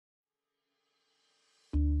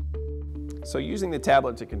So using the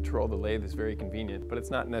tablet to control the lathe is very convenient, but it's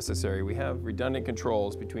not necessary. We have redundant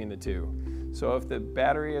controls between the two. So if the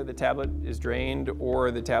battery of the tablet is drained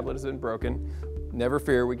or the tablet has been broken, never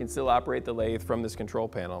fear, we can still operate the lathe from this control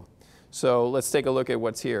panel. So let's take a look at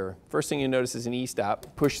what's here. First thing you notice is an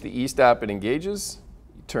E-stop. Push the E-stop, it engages.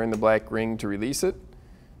 You turn the black ring to release it.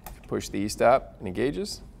 Push the E-stop, it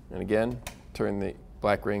engages. And again, turn the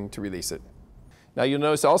black ring to release it. Now you'll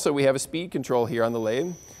notice also we have a speed control here on the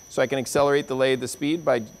lathe. So I can accelerate the lathe the speed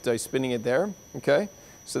by spinning it there, okay?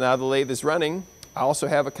 So now the lathe is running. I also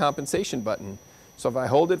have a compensation button. So if I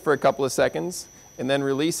hold it for a couple of seconds and then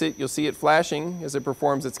release it, you'll see it flashing as it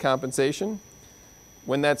performs its compensation.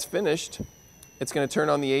 When that's finished, it's going to turn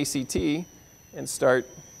on the ACT and start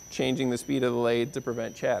changing the speed of the lathe to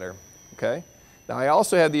prevent chatter, okay? Now I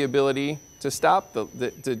also have the ability to stop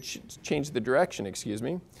change the direction, excuse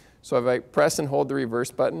me. So if I press and hold the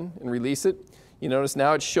reverse button and release it, you notice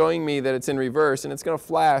now it's showing me that it's in reverse, and it's going to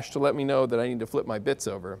flash to let me know that I need to flip my bits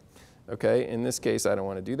over. Okay, in this case I don't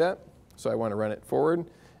want to do that, so I want to run it forward,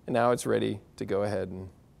 and now it's ready to go ahead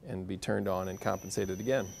and be turned on and compensated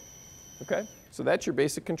again. Okay, so that's your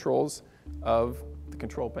basic controls of the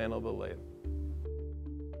control panel of the lathe.